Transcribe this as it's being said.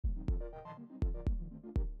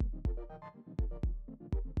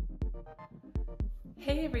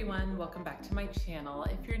Hey everyone, welcome back to my channel.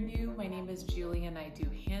 If you're new, my name is Julie and I do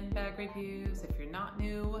handbag reviews. If you're not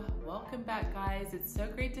new, welcome back guys. It's so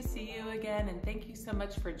great to see you again and thank you so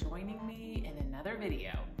much for joining me in another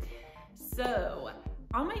video. So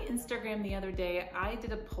on my Instagram the other day, I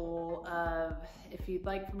did a poll of if you'd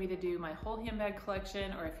like for me to do my whole handbag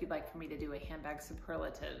collection or if you'd like for me to do a Handbag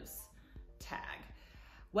Superlatives tag.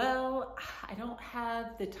 Well, I don't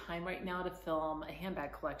have the time right now to film a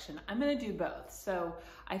handbag collection. I'm gonna do both. So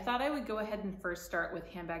I thought I would go ahead and first start with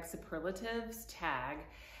Handbag Superlatives tag.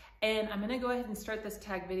 And I'm gonna go ahead and start this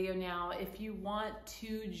tag video now. If you want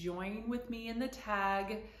to join with me in the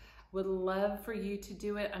tag, would love for you to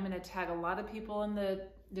do it. I'm gonna tag a lot of people in the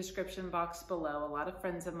description box below, a lot of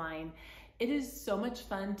friends of mine. It is so much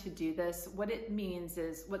fun to do this. What it means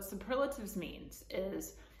is, what superlatives means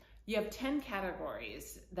is, you have 10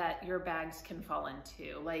 categories that your bags can fall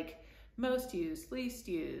into, like most used, least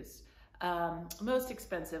used, most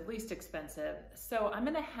expensive, least expensive. So I'm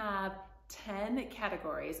gonna have 10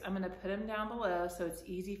 categories. I'm gonna put them down below so it's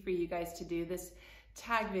easy for you guys to do this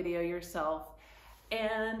tag video yourself.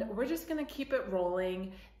 And we're just gonna keep it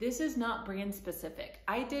rolling. This is not brand specific.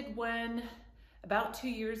 I did one about 2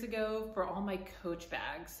 years ago for all my Coach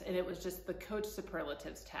bags, and it was just the Coach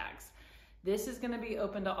Superlatives tags. This is gonna be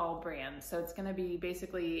open to all brands. So it's gonna be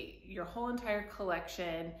basically your whole entire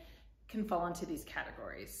collection can fall into these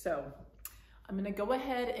categories. So I'm gonna go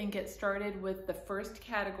ahead and get started with the first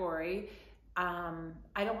category.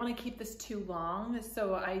 I don't wanna keep this too long,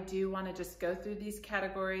 so I do wanna just go through these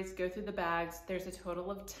categories, go through the bags. There's a total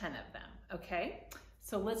of 10 of them, okay?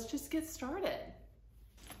 So let's just get started.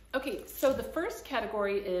 Okay, so the first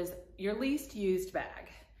category is your least used bag.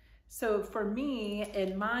 So for me,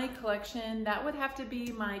 in my collection, that would have to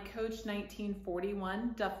be my Coach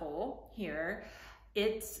 1941 duffel here.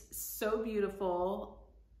 It's so beautiful.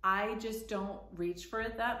 I just don't reach for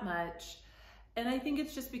it that much. And I think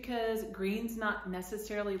it's just because green's not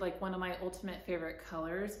necessarily like one of my ultimate favorite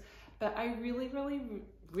colors, but I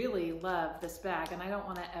really love this bag and I don't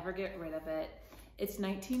wanna ever get rid of it. It's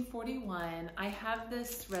 1941. I have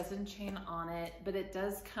this resin chain on it, but it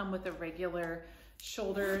does come with a regular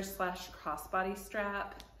shoulder / crossbody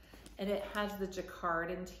strap, and it has the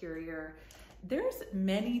jacquard interior. There's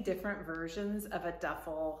many different versions of a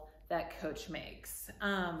duffel that Coach makes.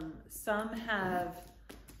 Some have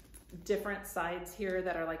different sides here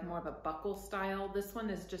that are like more of a buckle style. This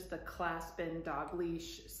one is just the clasp and dog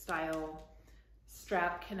leash style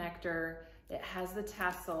strap connector. It has the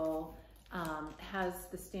tassel, has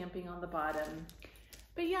the stamping on the bottom.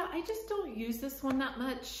 But yeah, I just don't use this one that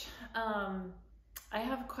much. I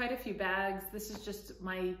have quite a few bags. This is just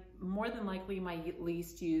more than likely my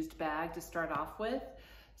least used bag to start off with.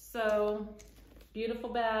 So beautiful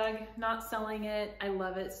bag, not selling it. I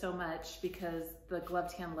love it so much because the glove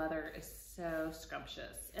tan leather is so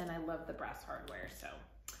scrumptious and I love the brass hardware, so.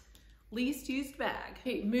 Least used bag.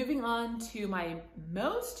 Okay, moving on to my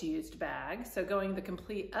most used bag. So going the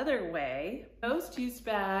complete other way. Most used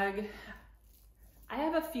bag, I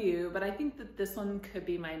have a few, but I think that this one could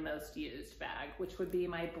be my most used bag, which would be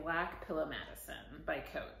my black Pillow Madison by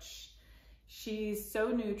Coach. She's so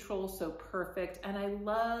neutral, so perfect, and I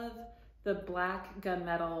love the black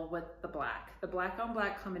gunmetal with the black. The black on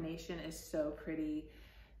black combination is so pretty.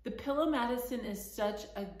 The Pillow Madison is such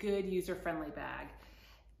a good user-friendly bag.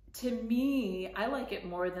 To me, I like it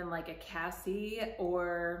more than like a Cassie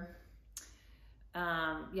or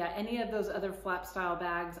yeah, any of those other flap style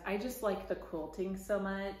bags. I just like the quilting so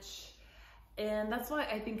much. And that's why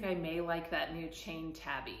I think I may like that new chain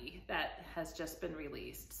tabby that has just been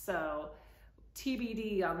released. So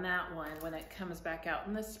TBD on that one when it comes back out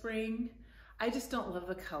in the spring. I just don't love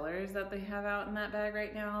the colors that they have out in that bag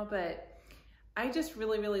right now, but I just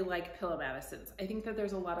really like Pillow Madisons. I think that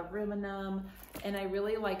there's a lot of room in them, and I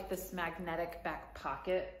really like this magnetic back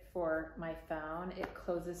pocket for my phone. It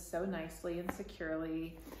closes so nicely and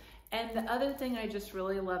securely. And the other thing I just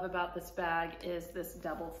really love about this bag is this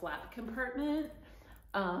double flap compartment.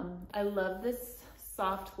 I love this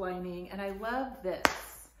soft lining and I love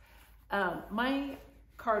this. My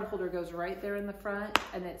card holder goes right there in the front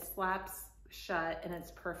and it slaps shut and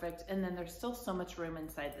it's perfect. And then there's still so much room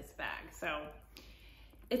inside this bag. So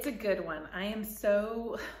it's a good one. I am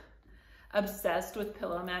so obsessed with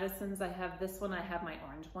Pillow Madisons. I have this one, I have my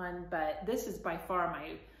orange one, but this is by far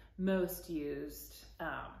my most used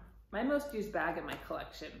bag in my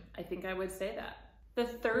collection. I think I would say that. The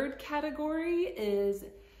third category is,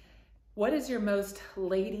 what is your most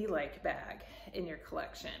ladylike bag in your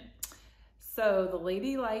collection? So the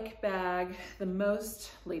ladylike bag, the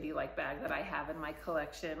most ladylike bag that I have in my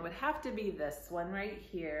collection would have to be this one right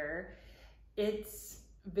here. It's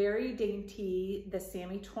very dainty, the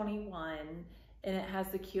Sammy 21, and it has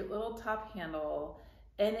the cute little top handle,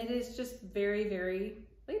 and it is just very, very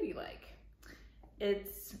ladylike.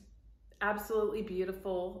 It's absolutely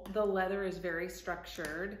beautiful. The leather is very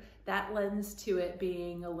structured. That lends to it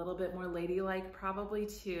being a little bit more ladylike probably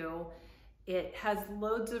too. It has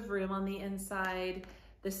loads of room on the inside.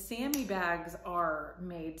 The Sammy bags are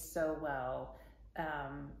made so well.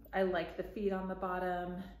 I like the feet on the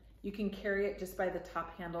bottom. You can carry it just by the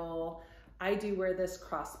top handle. I do wear this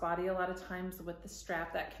crossbody a lot of times with the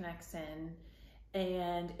strap that connects in.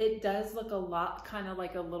 And it does look a lot kind of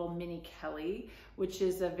like a little mini Kelly, which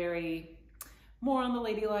is a very more on the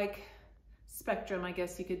ladylike spectrum, I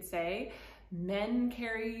guess you could say. Men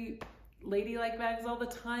carry ladylike bags all the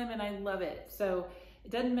time and I love it. So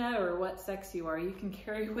it doesn't matter what sex you are, you can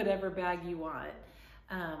carry whatever bag you want.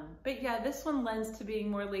 But yeah, this one lends to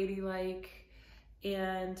being more ladylike,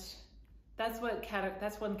 and that's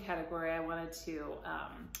one category I wanted to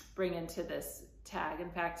bring into this tag. In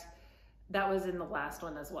fact, that was in the last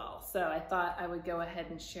one as well. So I thought I would go ahead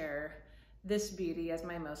and share this beauty as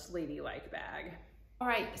my most ladylike bag. All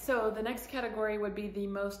right, so the next category would be the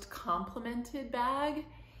most complimented bag.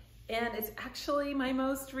 And it's actually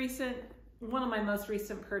one of my most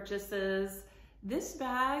recent purchases. This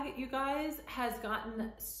bag, you guys, has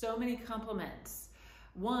gotten so many compliments.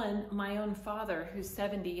 One, my own father, who's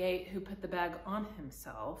 78, who put the bag on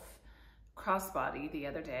himself, crossbody the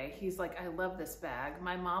other day. He's like, I love this bag.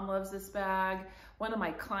 My mom loves this bag. One of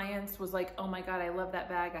my clients was like, oh my God, I love that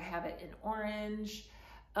bag. I have it in orange.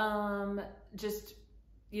 Just,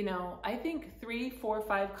 you know, I think 3, 4,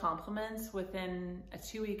 5 compliments within a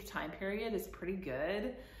 2-week time period is pretty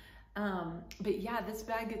good. But yeah, this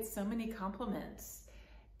bag gets so many compliments.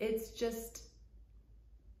 It's just,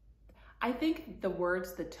 I think the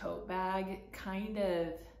words, the tote bag, kind of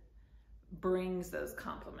brings those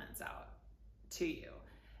compliments out to you.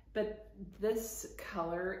 But this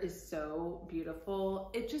color is so beautiful.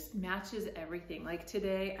 It just matches everything. Like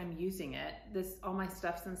today I'm using it. All my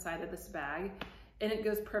stuff's inside of this bag and it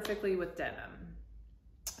goes perfectly with denim.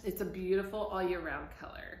 It's a beautiful all year round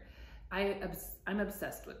color. I'm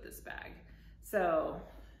obsessed with this bag. So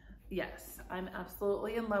yes, I'm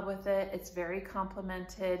absolutely in love with it. It's very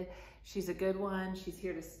complimented. She's a good one. She's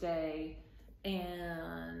here to stay.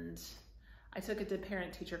 And I took it to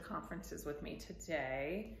parent-teacher conferences with me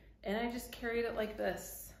today, and I just carried it like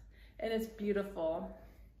this, and it's beautiful.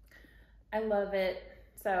 I love it.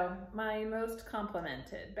 So my most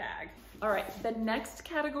complimented bag. All right, the next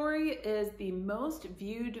category is the most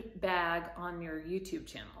viewed bag on your YouTube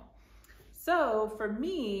channel. So for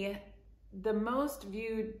me, the most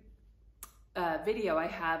viewed video I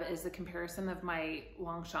have is the comparison of my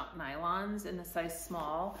Longchamp nylons in the size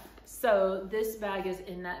small. So this bag is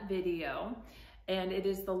in that video, and it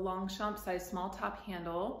is the Longchamp size small top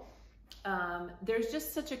handle. There's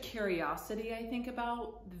just such a curiosity, I think,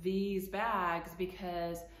 about these bags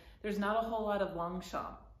because there's not a whole lot of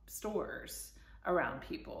Longchamp stores around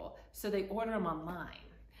people. So they order them online.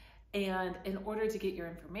 And in order to get your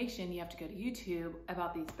information, you have to go to YouTube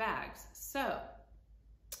about these bags. So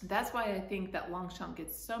that's why I think that Longchamp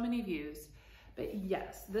gets so many views. But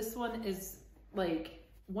yes, this one is like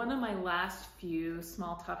one of my last few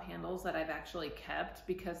small top handles that I've actually kept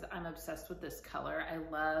because I'm obsessed with this color. I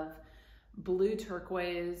love blue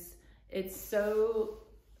turquoise. It's so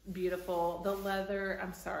beautiful. The leather,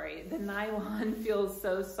 the nylon feels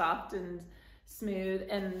so soft and smooth.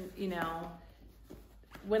 And you know,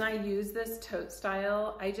 when I use this tote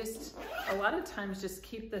style, I just, a lot of times just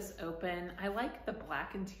keep this open. I like the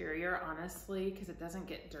black interior, honestly, because it doesn't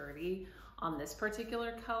get dirty on this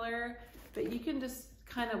particular color, but you can just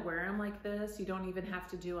kind of wear them like this. You don't even have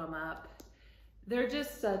to do them up. They're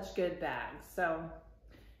just such good bags. So,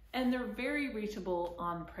 and they're very reachable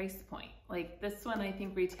on price point. Like this one, I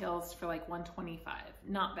think retails for like $125.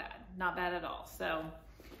 Not bad, not bad at all. So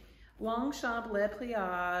Longchamp Le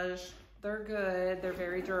Pliage, they're good, they're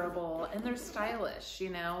very durable, and they're stylish,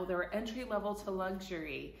 you know, they're entry level to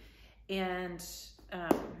luxury, and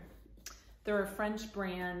they're a French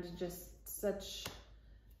brand, just such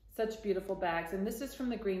beautiful bags. And this is from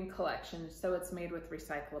the Green Collection, so it's made with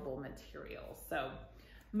recyclable materials. So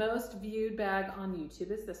most viewed bag on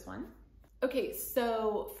YouTube is this one. Okay,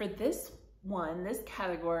 so for this one, this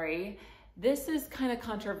category, this is kind of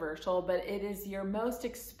controversial, but it is your most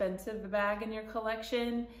expensive bag in your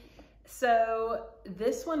collection. So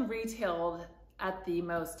this one retailed at the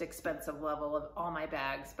most expensive level of all my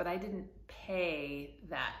bags, but I didn't pay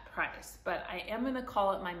that price. But I am gonna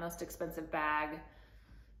call it my most expensive bag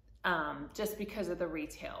just because of the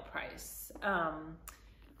retail price.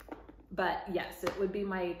 But yes, it would be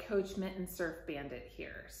my Coach Mint and Surf Bandit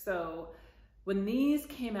here. So when these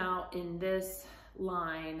came out in this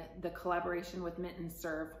line, the collaboration with Mint and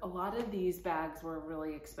Surf, a lot of these bags were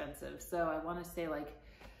really expensive. So I want to say, like,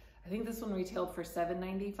 I think this one retailed for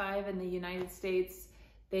 $7.95 in the United States.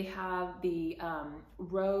 They have the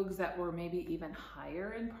Rogues that were maybe even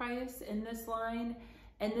higher in price in this line.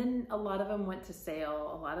 And then a lot of them went to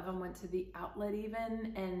sale. A lot of them went to the outlet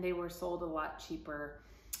even, and they were sold a lot cheaper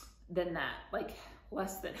than that, like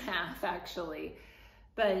less than half actually.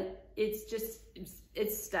 But it's just,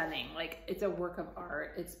 it's stunning. Like, it's a work of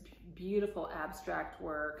art. It's beautiful abstract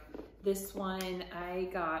work. This one I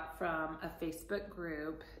got from a Facebook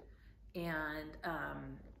group, and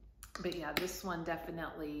but yeah, this one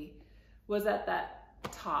definitely was at that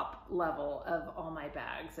top level of all my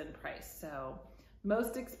bags in price. So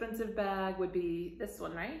most expensive bag would be this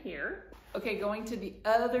one right here. Okay, going to the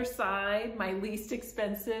other side, my least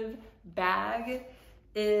expensive bag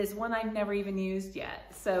is one I've never even used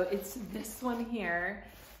yet. So it's this one here.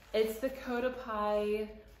 It's the Kodapai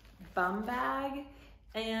bum bag,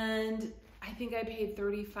 and I think I paid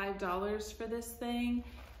 $35 for this thing.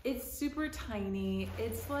 It's super tiny.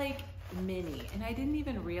 It's like mini, and I didn't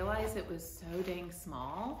even realize it was so dang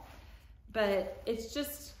small, but it's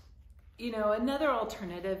just, you know, another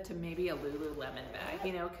alternative to maybe a Lululemon bag,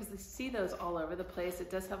 you know, because I see those all over the place. It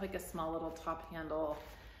does have like a small little top handle.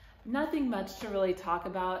 Nothing much to really talk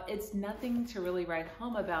about. It's nothing to really write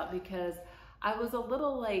home about because I was a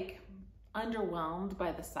little like underwhelmed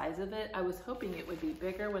by the size of it. I was hoping it would be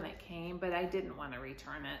bigger when it came, but I didn't want to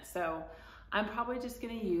return it. So I'm probably just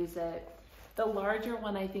going to use it. The larger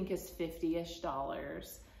one I think is $50-ish,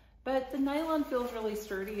 but the nylon feels really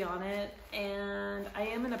sturdy on it, and I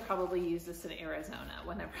am going to probably use this in Arizona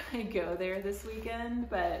whenever I go there this weekend.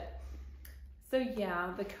 But so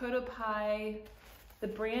yeah, the Kodapai, the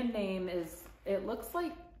brand name is, it looks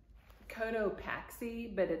like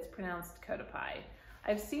Cotopaxi, but it's pronounced Kodapai.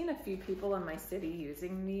 I've seen a few people in my city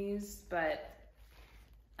using these, but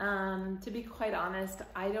to be quite honest,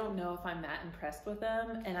 I don't know if I'm that impressed with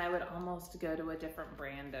them, and I would almost go to a different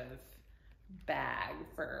brand of bag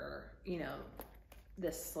for, you know,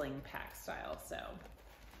 this sling pack style. So,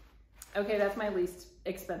 okay, that's my least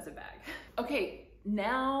expensive bag. Okay,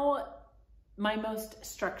 now my most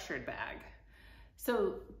structured bag.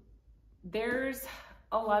 So there's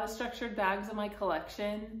a lot of structured bags in my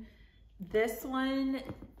collection. This one,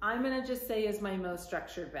 I'm gonna just say is my most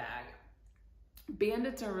structured bag.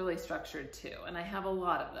 Bandits are really structured too, and I have a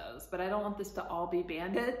lot of those, but I don't want this to all be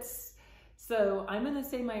bandits. So I'm gonna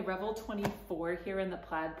say my Revel 24 here in the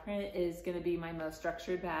plaid print is gonna be my most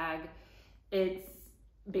structured bag. It's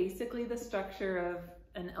basically the structure of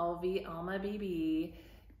an LV Alma BB.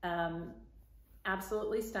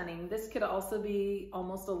 Absolutely stunning. This could also be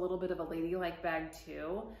almost a little bit of a ladylike bag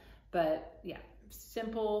too, but yeah,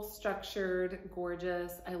 simple, structured,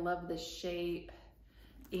 gorgeous. I love the shape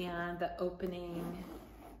and the opening.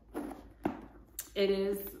 It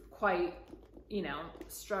is quite, you know,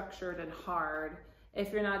 structured and hard.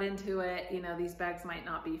 If you're not into it, you know, these bags might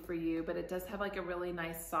not be for you, but it does have like a really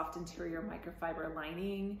nice soft interior microfiber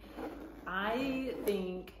lining. I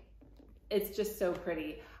think it's just so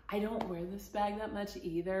pretty. I don't wear this bag that much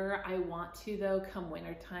either. I want to though come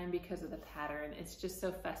wintertime because of the pattern. It's just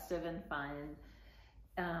so festive and fun.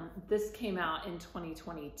 This came out in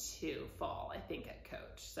 2022 fall, I think, at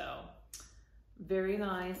Coach. So very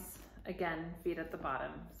nice. Again, feet at the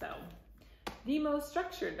bottom. So the most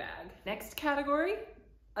structured bag. Next category,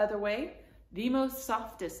 other way, the most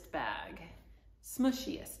softest bag,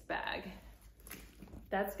 smushiest bag.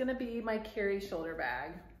 That's gonna be my carry shoulder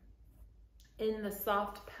bag in the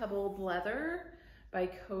soft pebbled leather by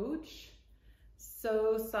Coach.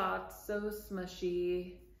 So soft, so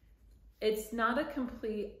smushy. It's not a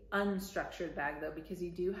complete unstructured bag though, because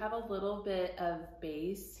you do have a little bit of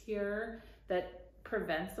base here that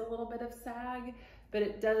prevents a little bit of sag, but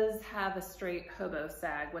it does have a straight hobo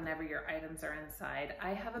sag whenever your items are inside.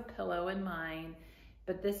 I have a pillow in mine,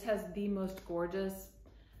 but this has the most gorgeous,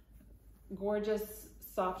 gorgeous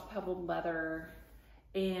soft pebbled leather.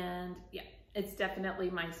 And yeah, it's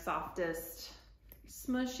definitely my softest,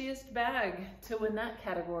 smushiest bag to win that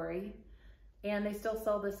category. And they still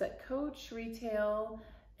sell this at Coach retail,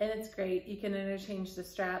 and it's great. You can interchange the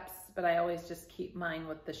straps, but I always just keep mine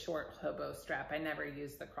with the short hobo strap. I never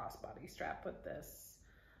use the crossbody strap with this.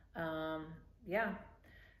 Yeah,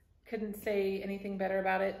 couldn't say anything better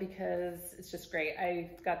about it because it's just great.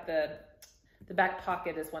 I've got the back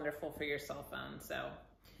pocket is wonderful for your cell phone. So,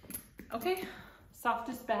 okay,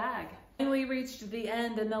 softest bag. Finally reached the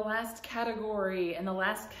end in the last category, and the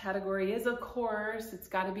last category is, of course, it's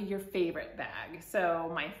got to be your favorite bag.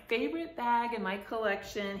 So my favorite bag in my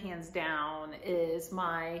collection, hands down, is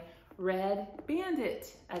my red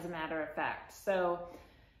Bandit, as a matter of fact. So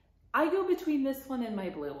I go between this one and my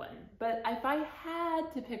blue one, but if I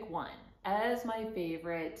had to pick one as my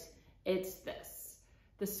favorite, it's this.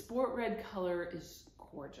 The sport red color is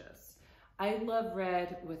gorgeous. I love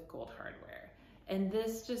red with gold hardware. And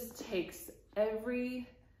this just ticks every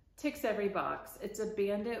box. It's a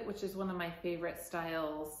Bandit, which is one of my favorite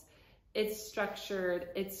styles. It's structured,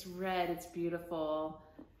 it's red, it's beautiful.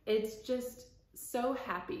 It's just so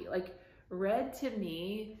happy. Like, red to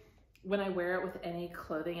me, when I wear it with any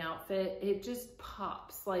clothing outfit, it just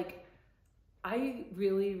pops. Like, I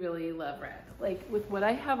really, really love red. Like, with what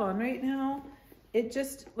I have on right now, it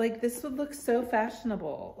just, like, this would look so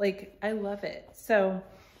fashionable. Like, I love it. So,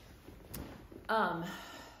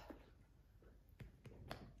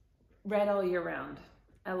 red all year round.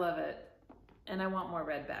 I love it. And I want more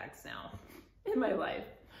red bags now in my life.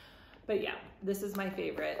 But yeah, this is my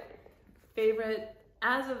favorite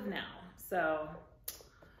as of now. So,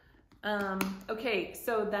 okay,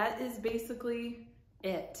 so that is basically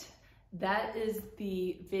it. That is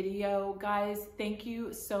the video, guys. Thank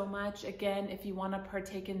you so much. Again, if you want to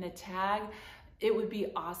partake in the tag, it would be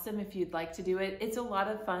awesome if you'd like to do it. It's a lot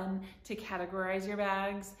of fun to categorize your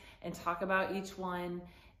bags and talk about each one.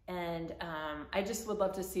 And I just would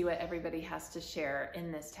love to see what everybody has to share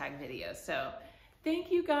in this tag video. So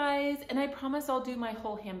thank you, guys. And I promise I'll do my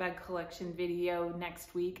whole handbag collection video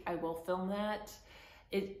next week. I will film that.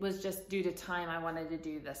 It was just due to time. I wanted to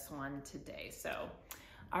do this one today. So,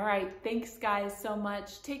 all right. Thanks, guys, so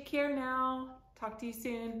much. Take care now. Talk to you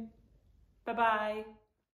soon. Bye-bye.